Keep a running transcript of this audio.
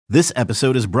This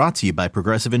episode is brought to you by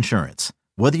Progressive Insurance.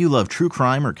 Whether you love true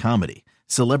crime or comedy,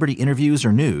 celebrity interviews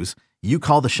or news, you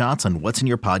call the shots on what's in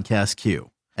your podcast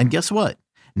queue. And guess what?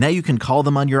 Now you can call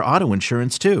them on your auto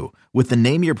insurance too with the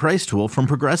Name Your Price tool from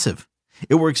Progressive.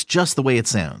 It works just the way it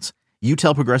sounds. You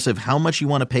tell Progressive how much you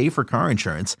want to pay for car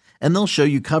insurance, and they'll show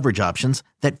you coverage options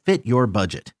that fit your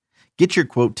budget. Get your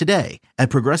quote today at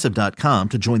Progressive.com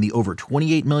to join the over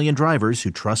 28 million drivers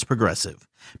who trust Progressive.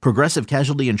 Progressive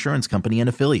Casualty Insurance Company and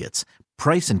Affiliates.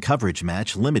 Price and coverage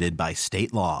match limited by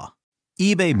state law.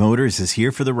 eBay Motors is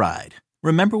here for the ride.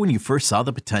 Remember when you first saw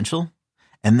the potential?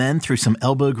 And then through some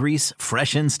elbow grease,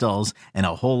 fresh installs, and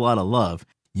a whole lot of love,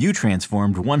 you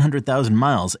transformed 100,000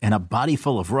 miles and a body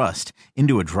full of rust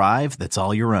into a drive that's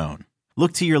all your own.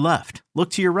 Look to your left.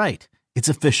 Look to your right. It's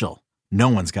official. No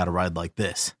one's got a ride like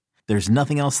this. There's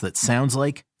nothing else that sounds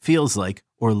like, feels like,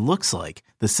 or looks like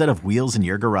the set of wheels in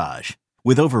your garage.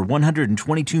 With over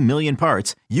 122 million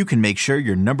parts, you can make sure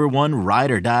your number one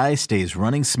ride or die stays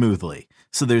running smoothly.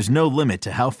 So there's no limit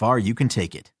to how far you can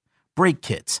take it. Brake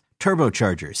kits,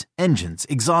 turbochargers, engines,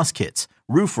 exhaust kits,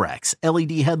 roof racks,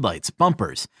 LED headlights,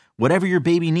 bumpers, whatever your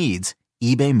baby needs,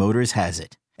 eBay Motors has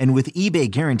it. And with eBay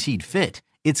Guaranteed Fit,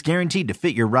 it's guaranteed to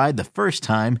fit your ride the first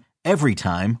time, every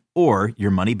time, or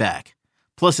your money back.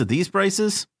 Plus, at these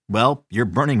prices, well, you're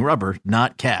burning rubber,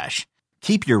 not cash.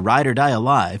 Keep your ride or die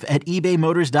alive at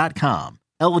ebaymotors.com.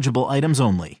 Eligible items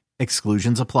only.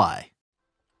 Exclusions apply.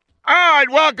 All right,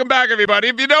 welcome back, everybody.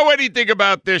 If you know anything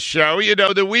about this show, you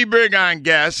know that we bring on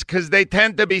guests because they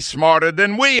tend to be smarter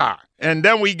than we are. And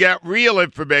then we get real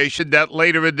information that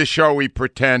later in the show we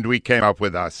pretend we came up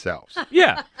with ourselves.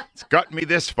 Yeah. It's gotten me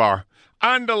this far.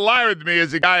 On the line with me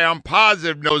is a guy I'm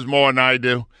positive knows more than I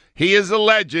do. He is a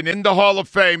legend in the Hall of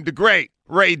Fame, the great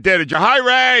Ray Didinger. Hi,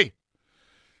 Ray.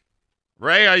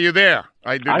 Ray, are you there?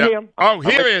 I am. Oh,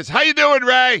 here he is. How you doing,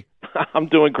 Ray? I'm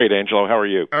doing great, Angelo. How are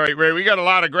you? All right, Ray, we got a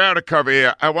lot of ground to cover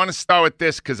here. I want to start with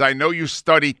this because I know you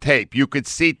study tape. You could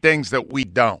see things that we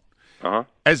don't. Uh-huh.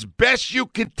 As best you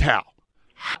can tell,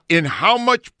 in how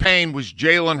much pain was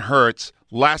Jalen Hurts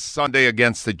last Sunday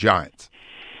against the Giants?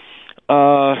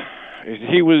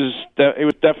 It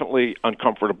was definitely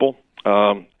uncomfortable.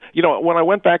 When I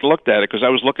went back and looked at it, because I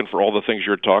was looking for all the things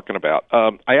you're talking about,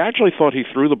 I actually thought he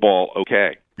threw the ball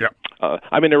okay. Yeah.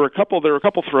 There were a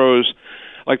couple throws,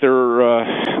 like there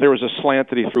was a slant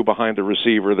that he threw behind the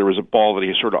receiver. There was a ball that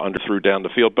he sort of underthrew down the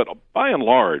field. But by and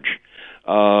large,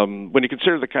 when you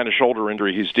consider the kind of shoulder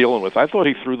injury he's dealing with, I thought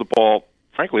he threw the ball,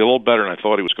 frankly, a little better than I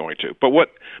thought he was going to. But what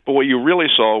you really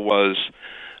saw was,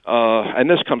 and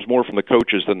this comes more from the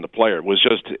coaches than the player, was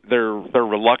just their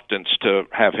reluctance to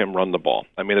have him run the ball.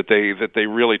 I mean, that they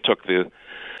really took the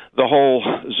whole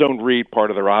zone read part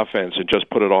of their offense and just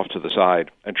put it off to the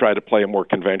side and tried to play a more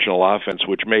conventional offense,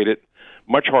 which made it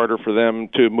much harder for them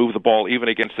to move the ball even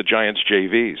against the Giants'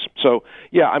 JVs. So,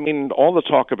 yeah, all the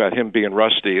talk about him being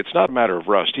rusty, it's not a matter of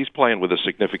rust. He's playing with a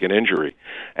significant injury.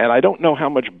 And I don't know how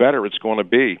much better it's going to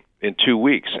be in 2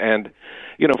 weeks. And,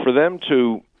 for them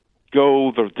to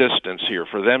go the distance here,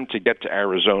 for them to get to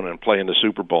Arizona and play in the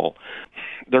Super Bowl,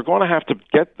 they're going to have to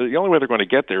the only way they're going to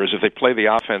get there is if they play the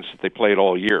offense that they played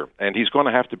all year. And he's going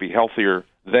to have to be healthier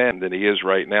then than he is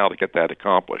right now to get that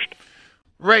accomplished.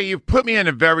 Ray, you've put me in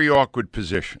a very awkward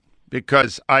position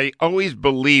because I always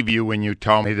believe you when you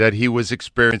tell me that he was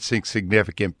experiencing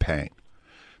significant pain.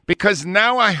 Because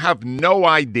now I have no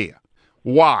idea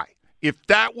why, if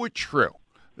that were true,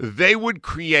 they would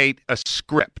create a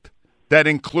script that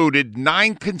included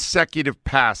 9 consecutive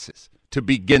passes to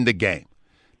begin the game.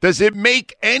 Does it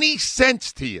make any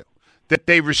sense to you that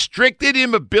they restricted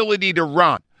his ability to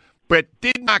run, but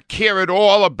did not care at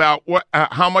all about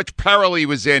how much peril he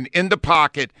was in the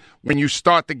pocket when you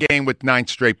start the game with 9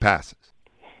 straight passes?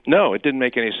 No, it didn't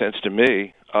make any sense to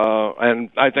me, and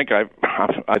I think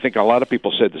a lot of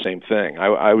people said the same thing.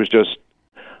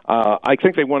 I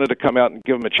think they wanted to come out and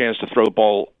give him a chance to throw the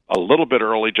ball a little bit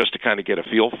early just to kind of get a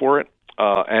feel for it,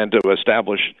 and to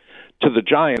establish to the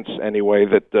Giants anyway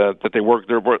that they were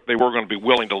going to be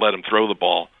willing to let him throw the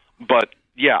ball. But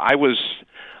yeah, I was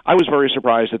very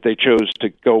surprised that they chose to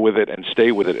go with it and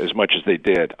stay with it as much as they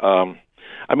did.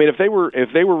 If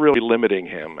they were really limiting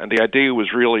him, and the idea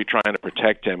was really trying to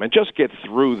protect him and just get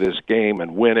through this game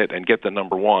and win it and get the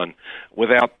number one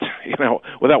without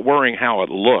worrying how it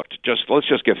looked. Let's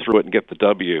just get through it and get the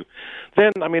W.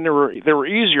 Then there were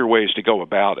easier ways to go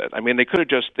about it. They could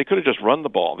have just run the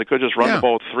ball. They could have just run the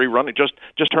ball with 3 running, just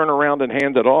turn around and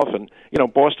hand it off. And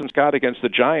Boston Scott against the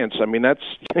Giants. That's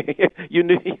you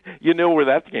knew where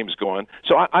that game's going.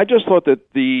 So I just thought that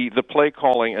the play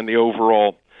calling and the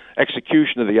overall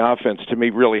execution of the offense, to me,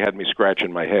 really had me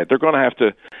scratching my head. They're going to have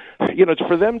to, it's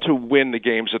for them to win the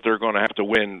games that they're going to have to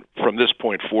win from this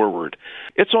point forward.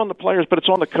 It's on the players, but it's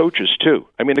on the coaches, too.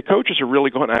 I mean, the coaches are really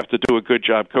going to have to do a good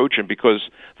job coaching, because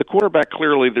the quarterback,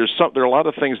 clearly, there are a lot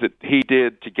of things that he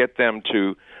did to get them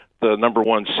to the number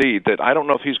one seed that I don't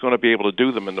know if he's going to be able to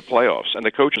do them in the playoffs. And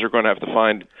the coaches are going to have to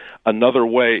find another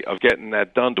way of getting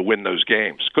that done to win those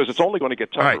games, because it's only going to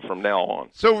get tougher from now on.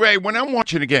 So, Ray, when I'm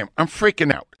watching the game, I'm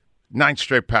freaking out. 9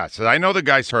 straight passes. I know the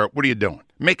guy's hurt. What are you doing?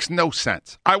 Makes no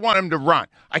sense. I want him to run.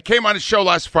 I came on the show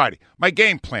last Friday. My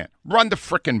game plan, run the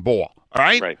frickin' ball, all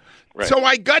right? Right. So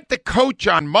I got the coach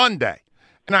on Monday,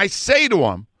 and I say to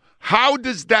him, how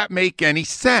does that make any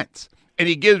sense? And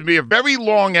he gives me a very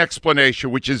long explanation,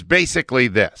 which is basically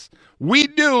this. We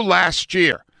knew last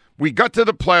year, we got to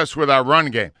the playoffs with our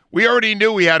run game. We already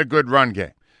knew we had a good run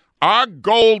game. Our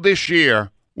goal this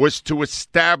year was to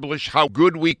establish how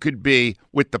good we could be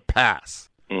with the pass.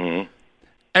 Mm-hmm.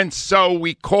 And so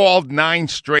we called 9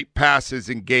 straight passes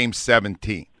in Game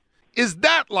 17. Is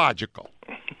that logical?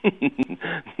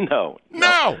 No,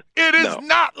 it is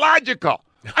not logical.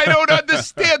 I don't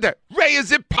understand that. Ray,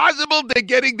 is it possible they're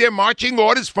getting their marching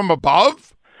orders from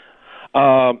above?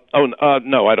 No, I don't.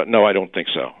 No, I don't think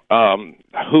so.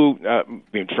 Who?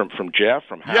 From Jeff?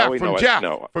 From Howie? Yeah, from Jeff.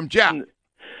 From Jeff.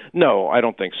 No, I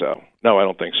don't think so.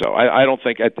 I don't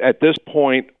think at this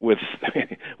point, with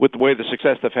with the way the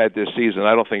success they've had this season,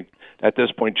 I don't think at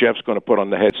this point Jeff's going to put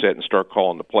on the headset and start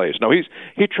calling the plays. No,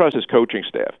 he trusts his coaching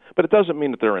staff, but it doesn't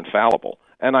mean that they're infallible.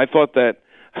 And I thought that,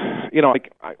 I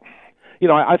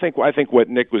think what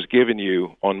Nick was giving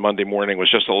you on Monday morning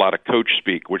was just a lot of coach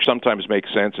speak, which sometimes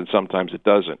makes sense and sometimes it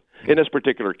doesn't. In this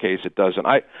particular case, it doesn't.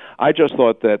 I just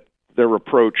thought that their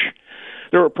approach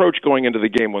going into the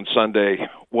game on Sunday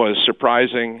was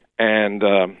surprising, and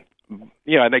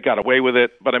and they got away with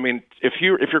it. But I mean, if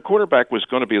your quarterback was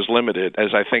going to be as limited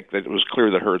as I think that it was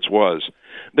clear that Hurts was,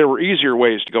 there were easier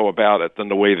ways to go about it than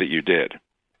the way that you did.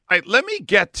 All right, let me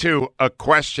get to a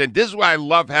question. This is why I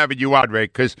love having you on, Ray,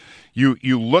 because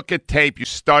you look at tape, you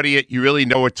study it, you really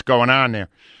know what's going on there.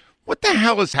 What the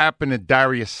hell has happened to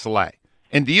Darius Slay?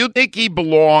 And do you think he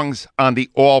belongs on the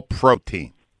All-Pro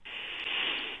team?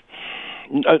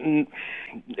 In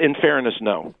fairness,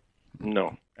 no.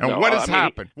 And what has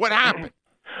happened? What happened?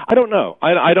 I don't know.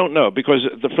 I don't know, because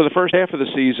for the first half of the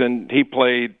season, he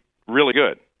played really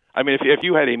good. I mean, if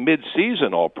you had a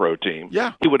mid-season All-Pro team,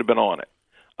 he would have been on it.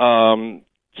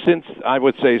 Since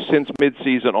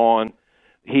mid-season on,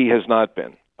 he has not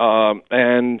been.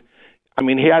 And I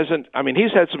mean, he hasn't. I mean,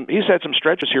 he's had some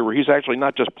stretches here where he's actually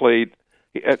not just played.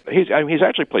 He's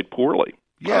actually played poorly.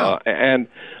 Yeah.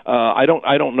 I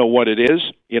don't know what it is.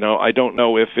 I don't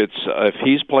know if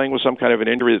he's playing with some kind of an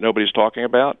injury that nobody's talking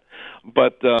about.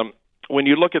 But when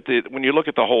you look at the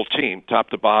whole team, top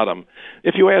to bottom,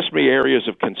 if you ask me areas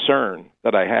of concern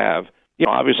that I have,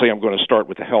 obviously I'm going to start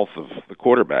with the health of the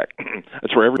quarterback.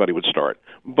 That's where everybody would start.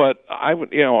 But I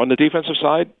would, on the defensive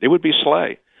side, it would be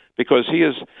Slay, because he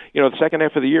is, the second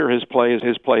half of the year, his play has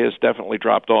definitely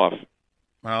dropped off.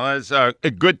 Well, that's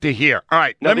good to hear. All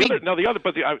right. I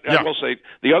will say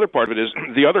the other part of it is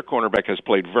the other cornerback has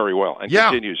played very well and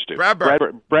continues to.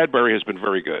 Bradbury has been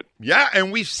very good. Yeah,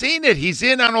 and we've seen it. He's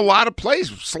in on a lot of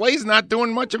plays. Slay's not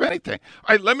doing much of anything.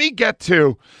 All right, let me get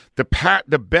to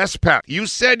the best path. You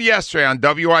said yesterday on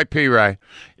WIP, Ray,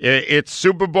 it's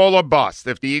Super Bowl or bust.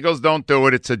 If the Eagles don't do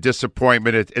it, it's a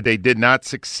disappointment. They did not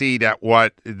succeed at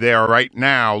what they're right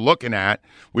now looking at,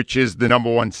 which is the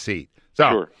number 1 seed. So.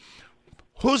 Sure.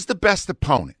 Who's the best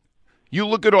opponent? You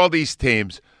look at all these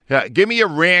teams. Give me a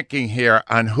ranking here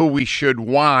on who we should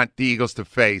want the Eagles to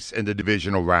face in the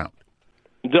divisional round.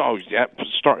 No,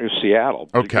 start with Seattle.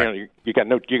 Okay, you got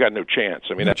no chance.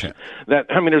 I mean, chance.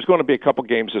 There's going to be a couple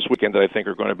games this weekend that I think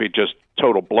are going to be just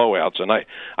total blowouts, and I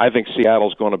think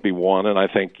Seattle's going to be one, and I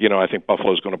think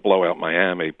Buffalo's going to blow out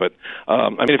Miami. But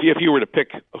if you were to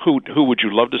pick who would you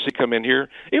love to see come in here,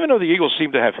 even though the Eagles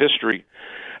seem to have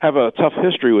a tough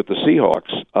history with the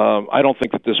Seahawks, I don't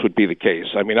think that this would be the case.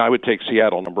 I mean, I would take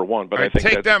Seattle number 1, but I think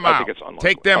take them out.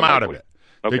 Take them out of it.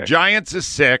 Okay. The Giants are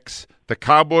 6, the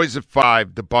Cowboys are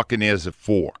 5, the Buccaneers are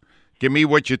 4. Give me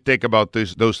what you think about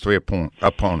those 3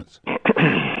 opponents.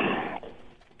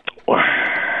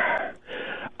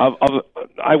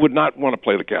 I would not want to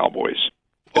play the Cowboys.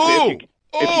 If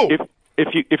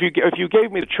you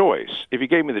gave me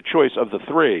the choice of the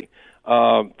 3.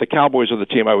 The Cowboys are the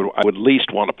team I would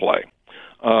least want to play,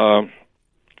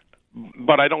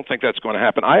 but I don't think that's going to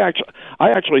happen. I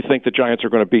actually think the Giants are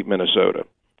going to beat Minnesota,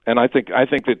 and I think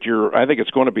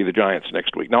it's going to be the Giants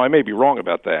next week. Now I may be wrong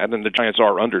about that, and the Giants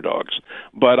are underdogs,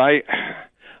 but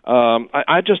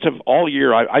I just have all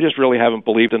year. I just really haven't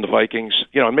believed in the Vikings.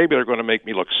 And maybe they're going to make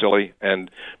me look silly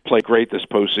and play great this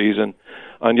postseason.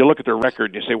 And you look at their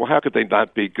record and you say, well, how could they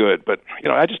not be good? But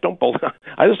I just don't believe.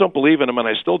 I just don't believe in them, and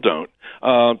I still don't.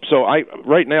 So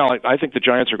right now, I think the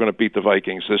Giants are going to beat the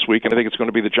Vikings this week, and I think it's going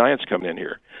to be the Giants coming in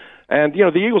here. And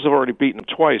the Eagles have already beaten them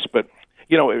twice, but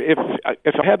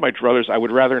if I had my druthers, I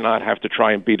would rather not have to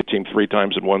try and beat a team 3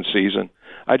 times in one season.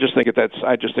 I just think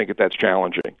that's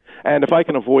challenging. And if I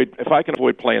can avoid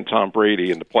playing Tom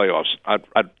Brady in the playoffs,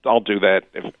 I'll do that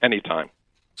any time.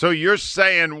 So you're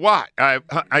saying what?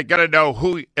 I got to know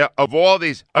who of all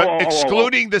these,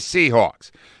 excluding the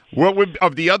Seahawks, what would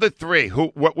of the other 3?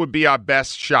 What would be our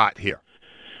best shot here?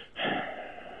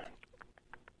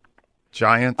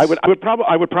 Giants. I would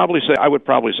probably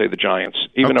say the Giants.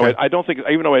 Even though I don't think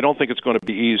it's going to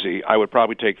be easy, I would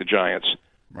probably take the Giants.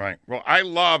 Right. Well, I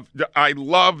love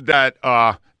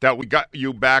that we got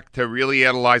you back to really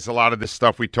analyze a lot of this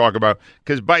stuff we talk about.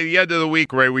 Because by the end of the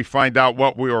week, Ray, we find out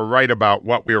what we were right about,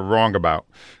 what we were wrong about.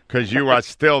 Because you are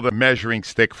still the measuring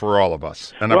stick for all of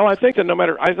us. And I think that no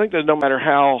matter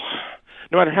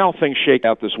how things shake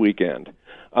out this weekend,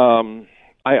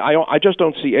 I just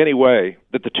don't see any way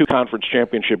that the 2 conference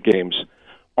championship games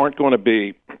aren't going to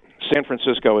be San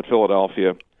Francisco at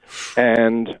Philadelphia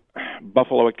and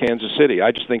Buffalo at Kansas City.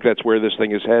 I just think that's where this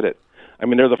thing is headed. I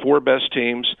mean, they're the 4 best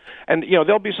teams, and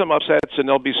there'll be some upsets and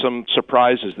there'll be some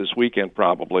surprises this weekend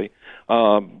probably.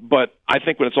 But I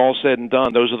think when it's all said and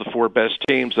done, those are the 4 best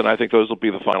teams, and I think those will be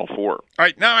the final 4. All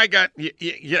right, now I got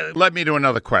led me to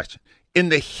another question. In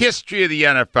the history of the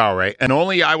NFL, Ray, and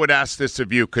only I would ask this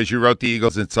of you because you wrote the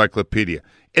Eagles Encyclopedia.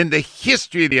 In the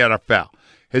history of the NFL,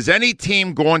 has any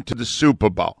team gone to the Super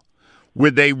Bowl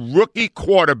with a rookie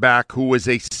quarterback who was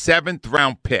a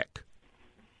 7th-round pick?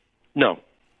 No.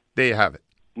 There you have it.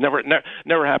 Never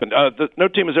happened. No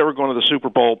team has ever gone to the Super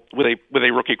Bowl with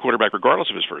a rookie quarterback, regardless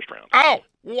of his first round. Oh,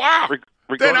 wow!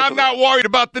 Then I'm not worried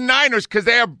about the Niners because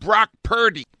they have Brock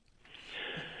Purdy.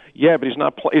 Yeah, but he's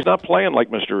not playing like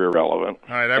Mr. Irrelevant.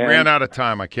 All right, I ran out of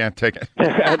time. I can't take it.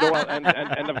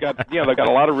 and they've got a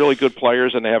lot of really good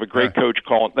players, and they have a great coach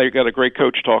calling. They've got a great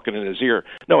coach talking in his ear.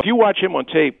 No, if you watch him on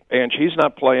tape, and he's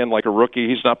not playing like a rookie.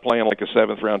 He's not playing like a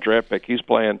 7th-round draft pick. He's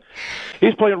playing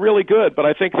really good. But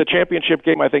I think the championship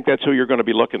game, I think that's who you're going to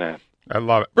be looking at. I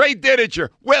love it. Ray Didinger,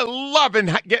 we're loving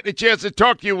getting a chance to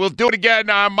talk to you. We'll do it again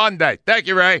on Monday. Thank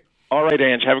you, Ray. All right,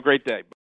 Ange. Have a great day.